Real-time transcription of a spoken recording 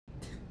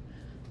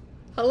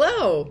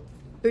Hello,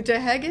 Uta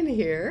Hagen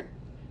here,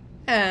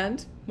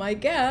 and my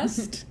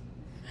guest,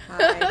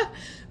 Hi.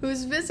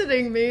 who's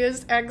visiting me,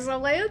 is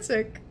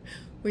Exulansic.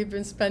 We've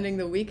been spending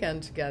the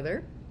weekend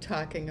together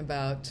talking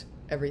about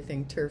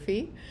everything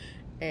turfy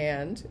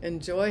and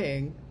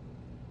enjoying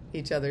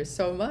each other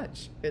so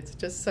much. It's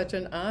just such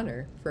an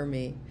honor for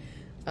me.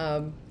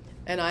 And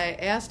I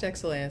asked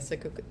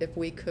Exulansic if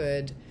we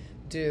could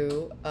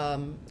do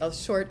a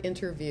short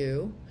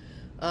interview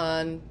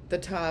on the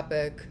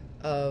topic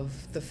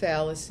of the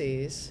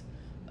fallacies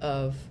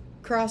of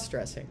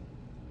cross-dressing.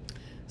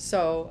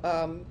 So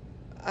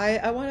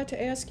I wanted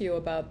to ask you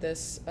about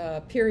this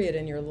period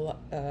in your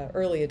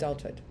early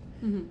adulthood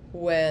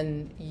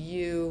when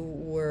you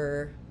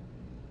were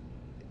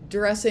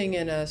dressing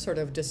in a sort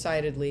of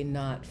decidedly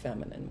not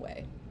feminine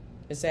way.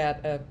 Is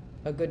that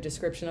a good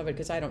description of it?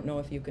 Because I don't know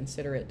if you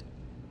consider it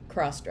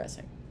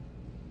cross-dressing.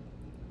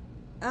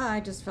 I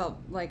just felt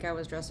like I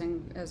was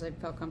dressing as I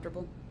felt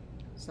comfortable.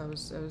 So I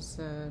was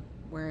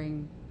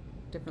wearing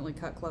differently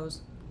cut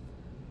clothes.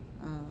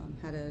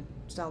 Had to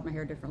style my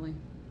hair differently.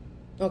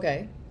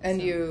 Okay.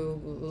 And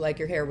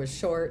your hair was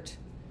short?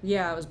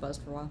 Yeah, I was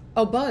buzzed for a while.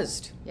 Oh,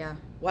 buzzed. Yeah.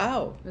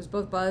 Wow. It was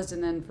both buzzed,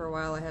 and then for a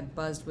while I had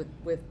buzzed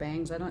with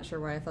bangs. I'm not sure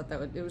why I thought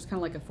it was kind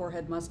of like a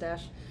forehead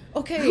mustache.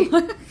 Okay.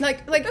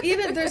 like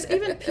there's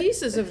even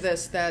pieces of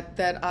this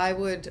that I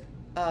would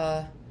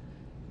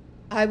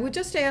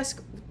just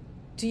ask,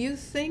 do you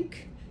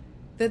think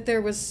that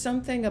there was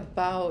something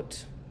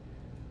about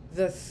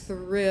the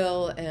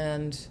thrill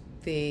and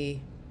the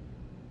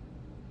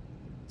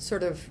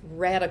sort of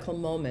radical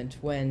moment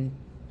when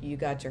you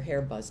got your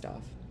hair buzzed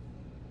off?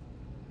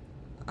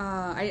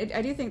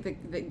 I do think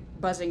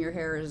that buzzing your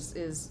hair is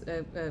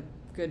a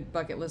good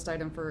bucket list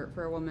item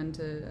for a woman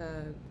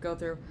to go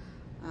through.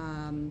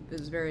 It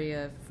was very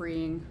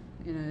freeing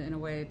in a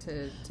way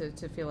to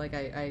feel like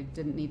I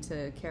didn't need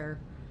to care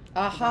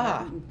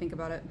about it and think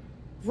about it.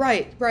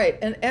 Right.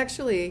 And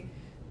actually,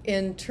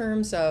 in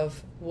terms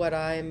of what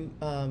I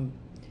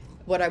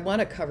want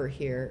to cover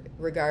here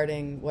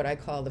regarding what I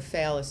call the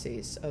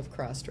fallacies of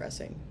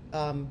cross-dressing,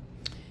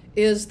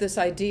 is this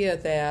idea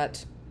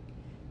that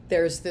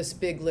there's this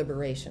big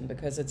liberation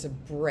because it's a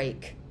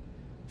break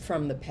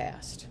from the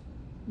past.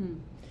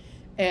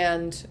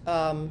 And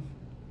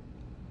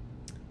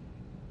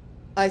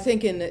I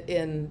think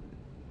in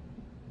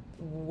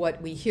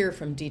what we hear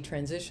from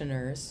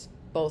detransitioners,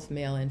 both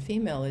male and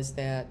female, is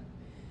that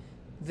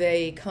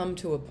they come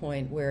to a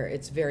point where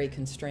it's very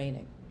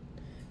constraining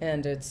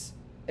and it's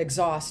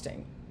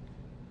exhausting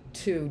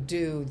to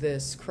do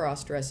this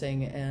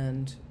cross-dressing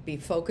and be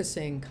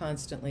focusing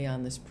constantly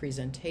on this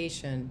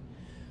presentation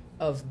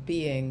of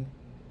being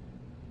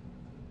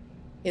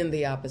in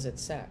the opposite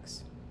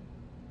sex.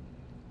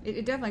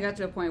 It definitely got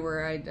to a point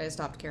where I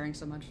stopped caring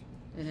so much,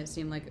 and it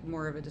seemed like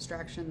more of a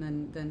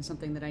distraction than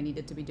something that I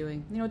needed to be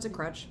doing. You know, it's a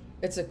crutch.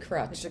 It's a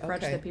crutch. It's a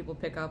crutch that people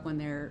pick up when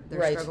they're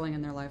Right. struggling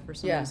in their life for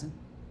some reason.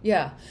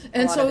 Yeah,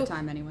 and a lot of the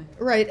time anyway.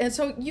 Right, and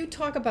so you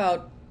talk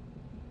about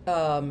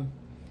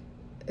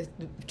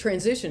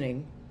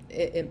transitioning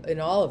in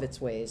all of its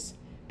ways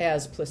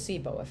as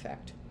placebo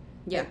effect.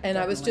 Yeah, and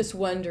I was definitely. just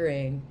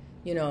wondering,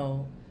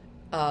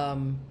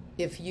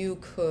 if you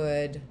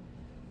could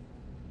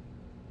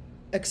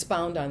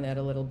expound on that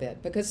a little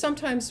bit, because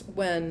sometimes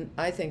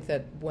I think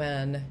that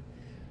when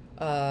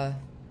the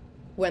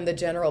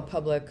general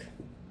public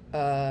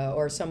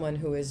or someone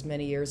who is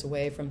many years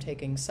away from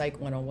taking Psych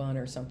 101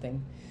 or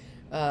something,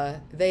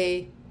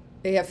 they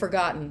have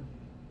forgotten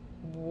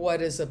what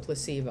is a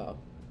placebo.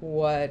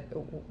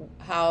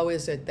 How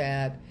is it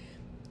that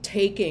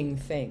taking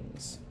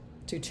things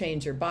to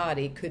change your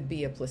body could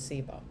be a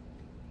placebo?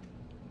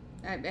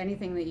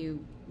 Anything that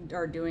you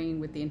are doing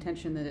with the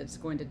intention that it's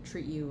going to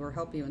treat you or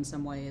help you in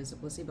some way is a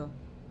placebo.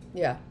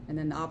 Yeah. And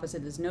then the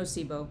opposite is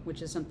nocebo,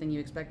 which is something you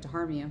expect to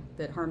harm you,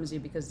 that harms you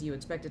because you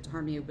expect it to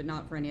harm you, but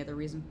not for any other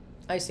reason.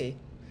 I see.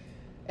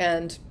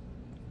 And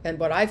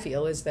what I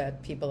feel is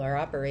that people are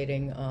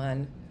operating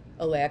on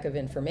a lack of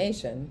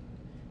information,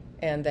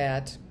 and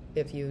that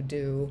if you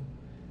do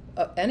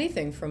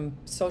anything from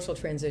social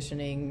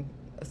transitioning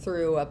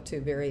through up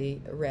to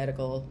very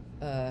radical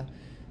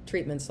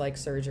treatments like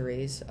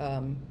surgeries,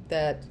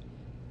 that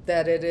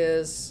it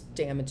is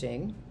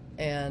damaging,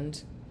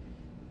 and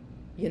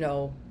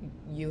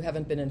you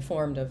haven't been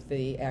informed of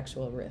the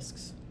actual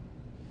risks.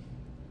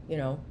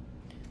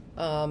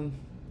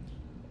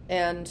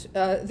 And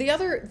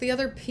the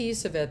other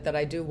piece of it that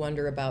I do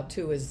wonder about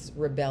too is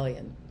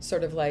rebellion.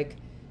 Sort of like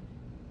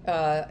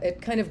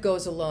it kind of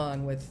goes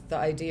along with the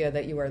idea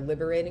that you are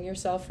liberating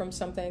yourself from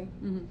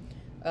something,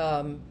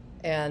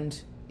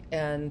 and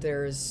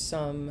there's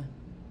some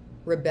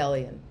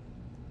rebellion.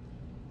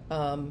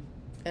 Do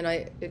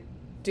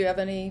you have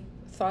any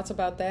thoughts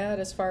about that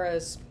as far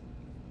as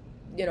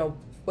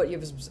what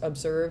you've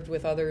observed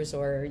with others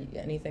or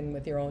anything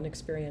with your own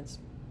experience?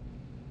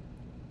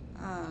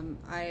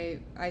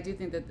 I do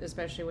think that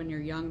especially when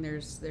you're young,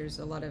 there's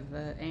a lot of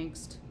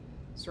angst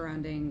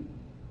surrounding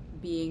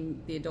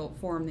being the adult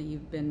form that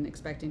you've been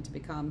expecting to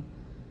become,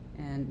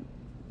 and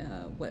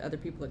what other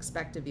people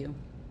expect of you.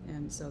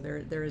 And so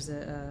there is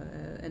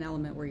an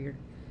element where you're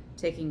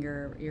taking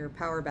your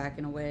power back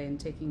in a way, and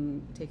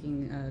taking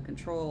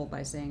control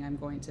by saying, I'm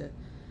going to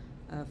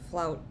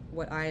flout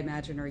what I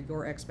imagine are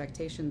your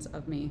expectations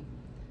of me,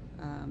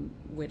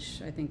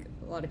 which I think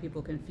a lot of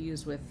people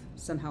confuse with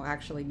somehow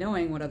actually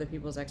knowing what other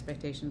people's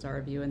expectations are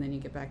of you. And then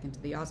you get back into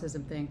the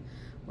autism thing,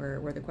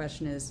 where the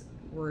question is,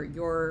 were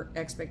your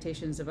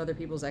expectations of other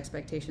people's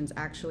expectations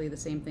actually the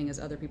same thing as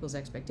other people's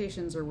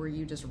expectations, or were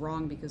you just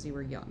wrong because you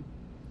were young?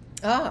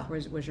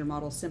 Was your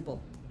model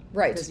simple?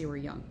 Right. Because you were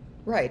young.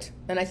 Right.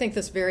 And I think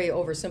this very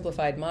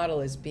oversimplified model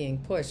is being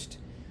pushed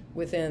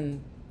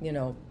within,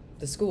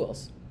 the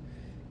schools,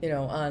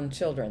 on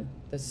children.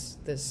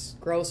 This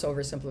gross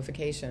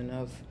oversimplification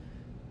of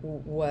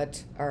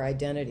what our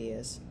identity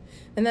is.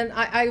 And then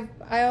I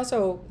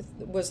also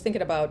was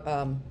thinking about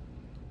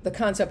the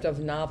concept of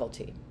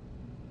novelty.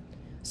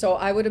 So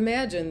I would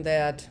imagine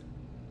that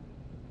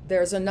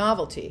there's a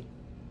novelty,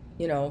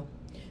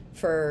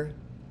 for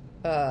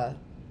a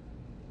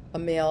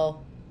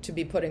male to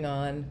be putting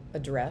on a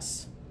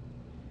dress,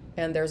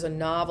 and there's a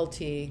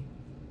novelty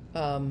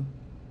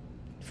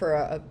for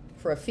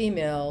a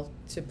female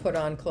to put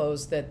on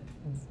clothes that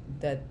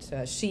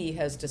she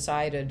has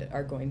decided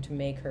are going to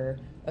make her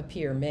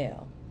appear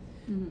male.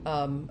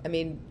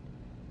 Mm-hmm.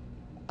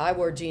 I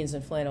wore jeans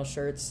and flannel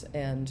shirts,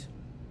 and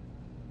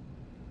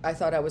I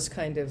thought I was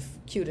kind of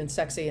cute and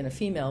sexy in a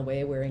female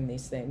way wearing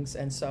these things,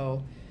 and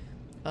so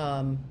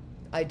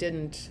I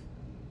didn't.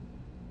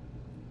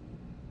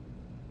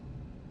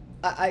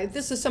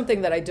 This is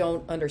something that I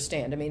don't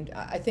understand.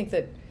 I think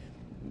that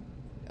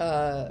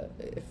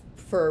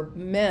for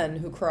men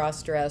who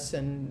cross-dress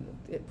and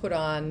put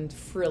on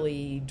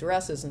frilly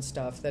dresses and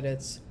stuff, that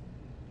it's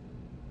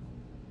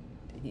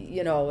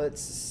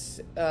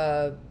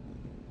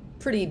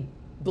pretty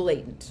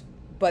blatant.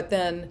 But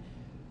then,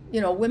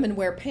 women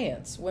wear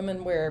pants,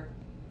 women wear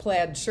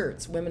plaid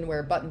shirts, women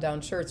wear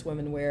button-down shirts,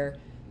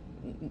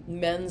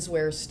 men's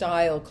wear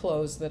style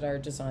clothes that are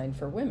designed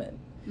for women.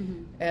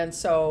 Mm-hmm. And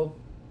so...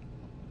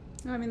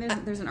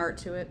 there's an art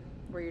to it,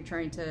 where you're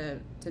trying to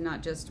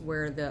not just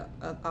wear the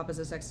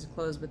opposite sex's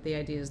clothes, but the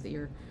idea is that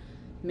you're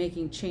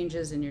making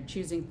changes and you're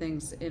choosing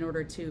things in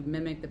order to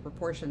mimic the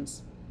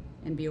proportions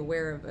and be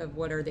aware of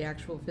what are the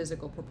actual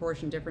physical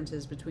proportion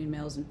differences between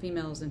males and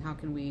females, and how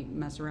can we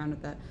mess around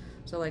with that.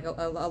 So like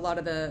a lot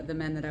of the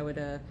men that I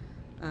would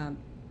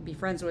be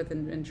friends with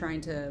and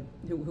trying to,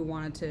 who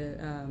wanted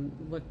to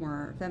look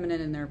more feminine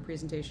in their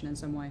presentation in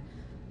some way,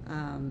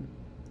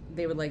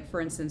 they would,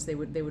 for instance, they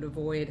would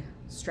avoid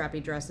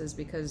strappy dresses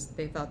because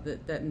they thought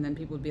that and then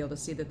people would be able to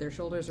see that their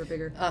shoulders are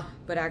bigger.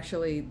 But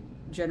actually,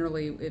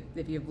 generally,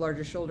 if you have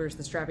larger shoulders,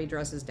 the strappy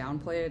dresses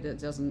downplay it. It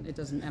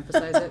doesn't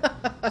emphasize it.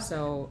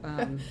 So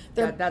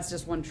that's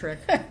just one trick.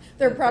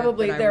 There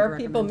are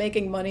people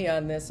making money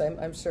on this.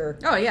 I'm sure.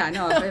 Oh yeah,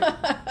 no.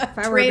 If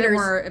I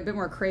were a bit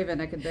more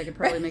craven, I could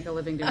probably make a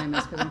living doing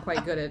this, because I'm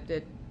quite good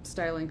at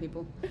styling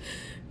people.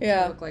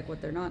 Yeah, to look like what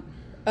they're not.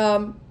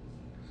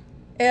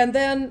 And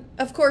then,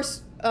 of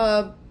course,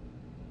 the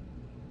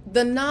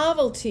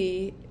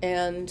novelty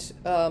and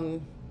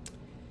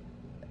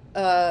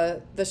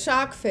the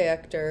shock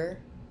factor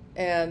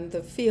and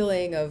the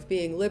feeling of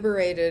being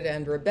liberated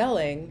and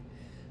rebelling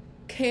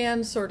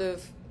can sort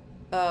of,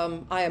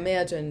 I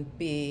imagine,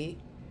 be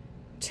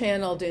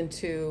channeled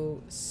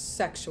into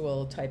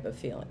sexual type of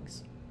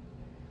feelings.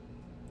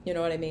 You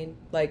know what I mean?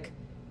 Like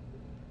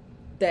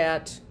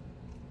that...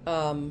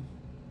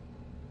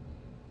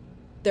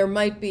 there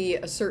might be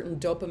a certain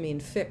dopamine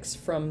fix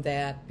from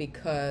that,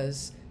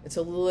 because there's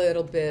a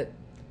little bit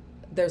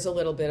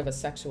of a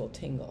sexual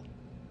tingle.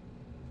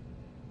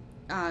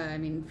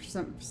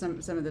 Some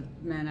of the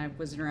men I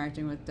was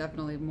interacting with,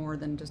 definitely more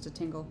than just a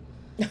tingle.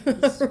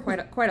 It's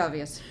quite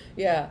obvious.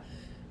 Yeah.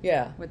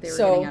 What they were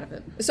getting out of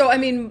it. So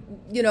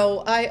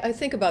I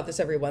think about this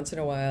every once in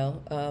a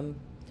while.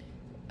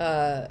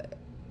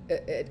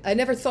 I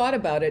never thought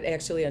about it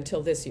actually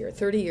until this year,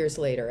 30 years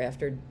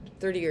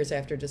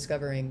after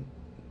discovering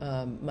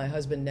my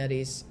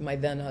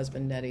then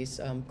husband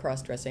Nettie's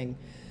cross-dressing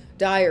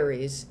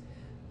diaries.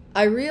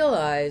 I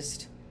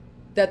realized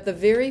that the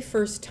very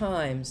first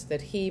times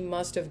that he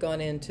must have gone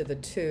into the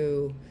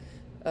two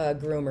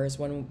groomers,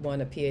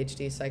 one a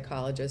PhD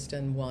psychologist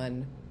and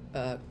one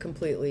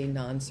completely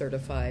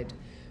non-certified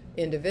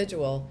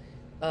individual,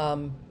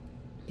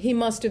 he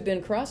must have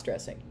been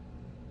cross-dressing.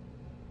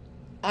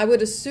 I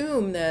would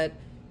assume that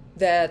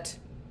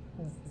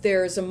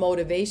there's a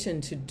motivation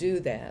to do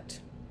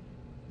that,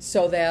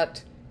 so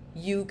that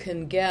you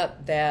can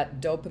get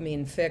that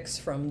dopamine fix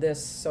from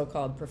this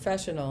so-called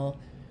professional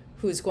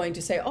who's going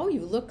to say, oh,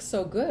 you look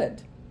so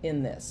good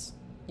in this.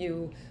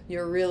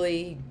 You're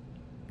really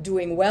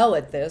doing well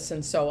at this,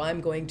 and so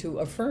I'm going to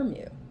affirm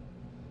you.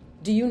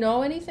 Do you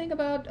know anything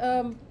about,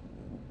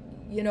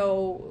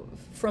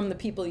 from the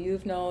people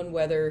you've known,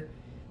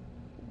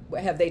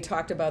 have they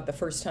talked about the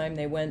first time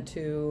they went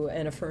to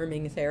an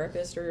affirming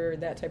therapist or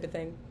that type of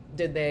thing?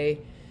 Did they,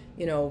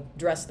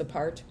 dress the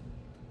part?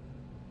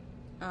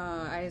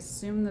 I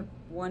assume the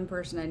one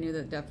person I knew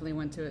that definitely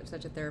went to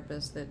such a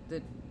therapist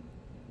that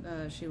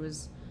she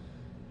was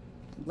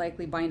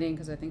likely binding,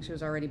 because I think she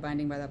was already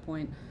binding by that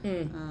point,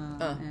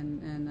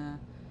 and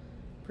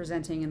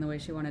presenting in the way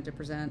she wanted to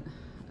present.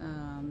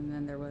 And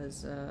then there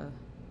was what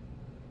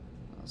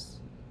else?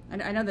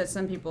 I know that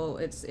some people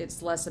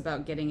it's less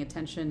about getting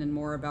attention and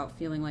more about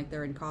feeling like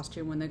they're in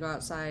costume when they go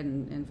outside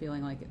and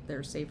feeling like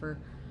they're safer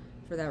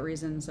for that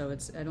reason. So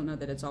I don't know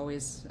that it's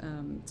always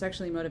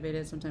sexually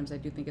motivated. Sometimes I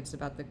do think it's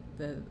about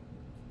the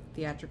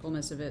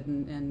theatricalness of it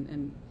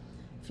and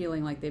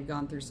feeling like they've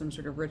gone through some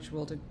sort of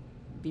ritual to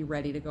be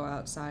ready to go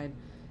outside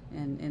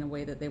and in a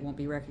way that they won't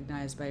be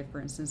recognized by, for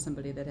instance,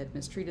 somebody that had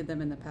mistreated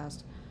them in the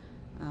past.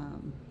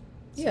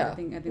 I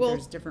think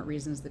there's different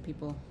reasons that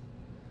people...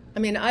 I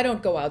mean, I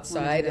don't go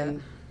outside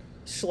in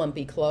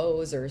schlumpy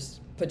clothes or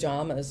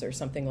pajamas or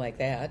something like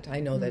that. I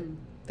know that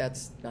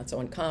that's not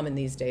so uncommon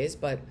these days,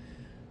 but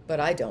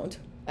I don't.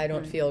 I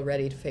don't feel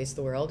ready to face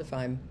the world if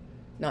I'm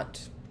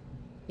not,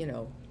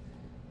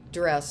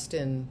 dressed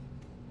in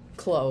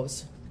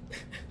clothes.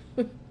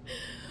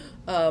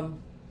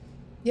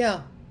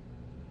 Yeah.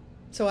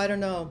 So I don't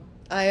know.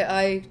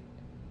 I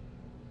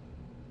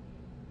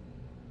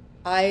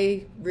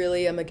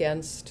really am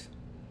against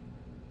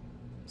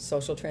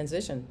social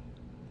transition,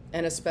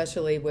 and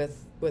especially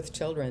with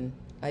children.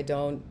 I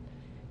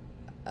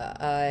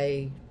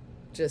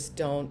just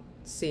don't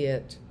see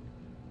it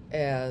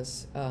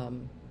as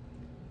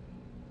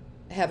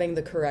having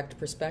the correct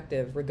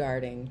perspective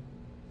regarding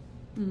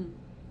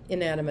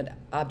inanimate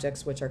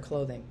objects, which are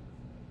clothing,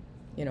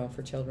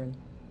 for children.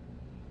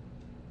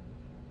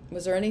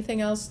 Was there anything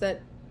else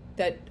that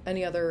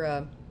any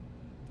other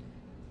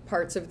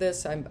parts of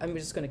this? I'm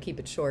just going to keep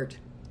it short.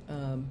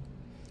 I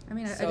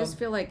just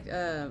feel like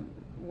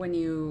when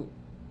you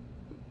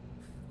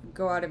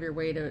go out of your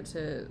way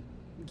to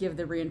give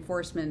the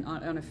reinforcement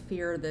on a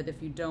fear that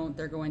if you don't,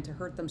 they're going to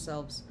hurt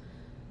themselves,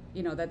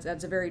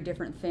 that's a very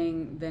different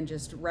thing than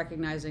just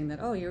recognizing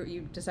that,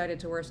 you decided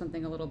to wear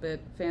something a little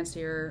bit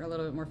fancier, a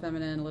little bit more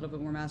feminine, a little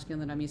bit more masculine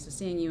than I'm used to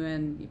seeing you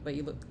in, but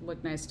you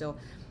look nice still.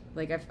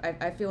 Like,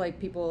 I feel like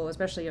people,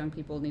 especially young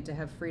people, need to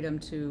have freedom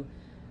to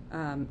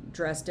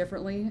dress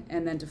differently,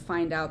 and then to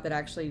find out that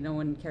actually no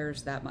one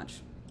cares that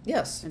much.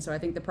 Yes. And so I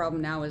think the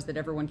problem now is that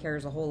everyone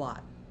cares a whole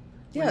lot.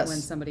 When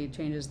somebody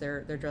changes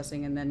their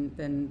dressing, and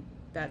then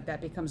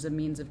that becomes a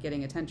means of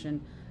getting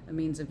attention, a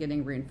means of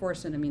getting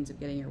reinforcement, a means of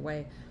getting your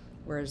way.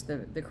 Whereas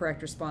the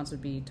correct response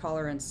would be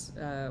tolerance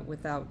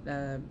without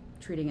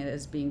treating it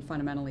as being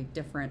fundamentally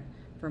different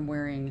from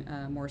wearing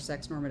more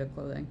sex-normative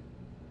clothing.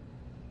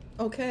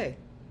 Okay.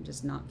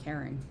 Just not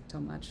caring so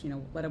much.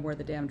 Let him wear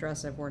the damn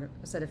dress. I've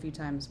said a few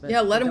times. But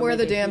let him wear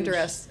the damn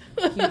dress.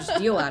 Huge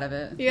deal out of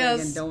it.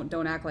 Yes. And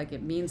don't act like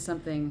it means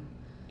something.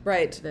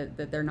 Right.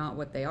 That they're not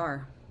what they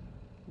are.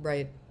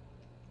 Right.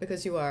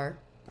 Because you are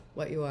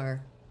what you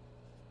are.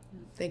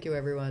 Thank you,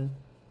 everyone.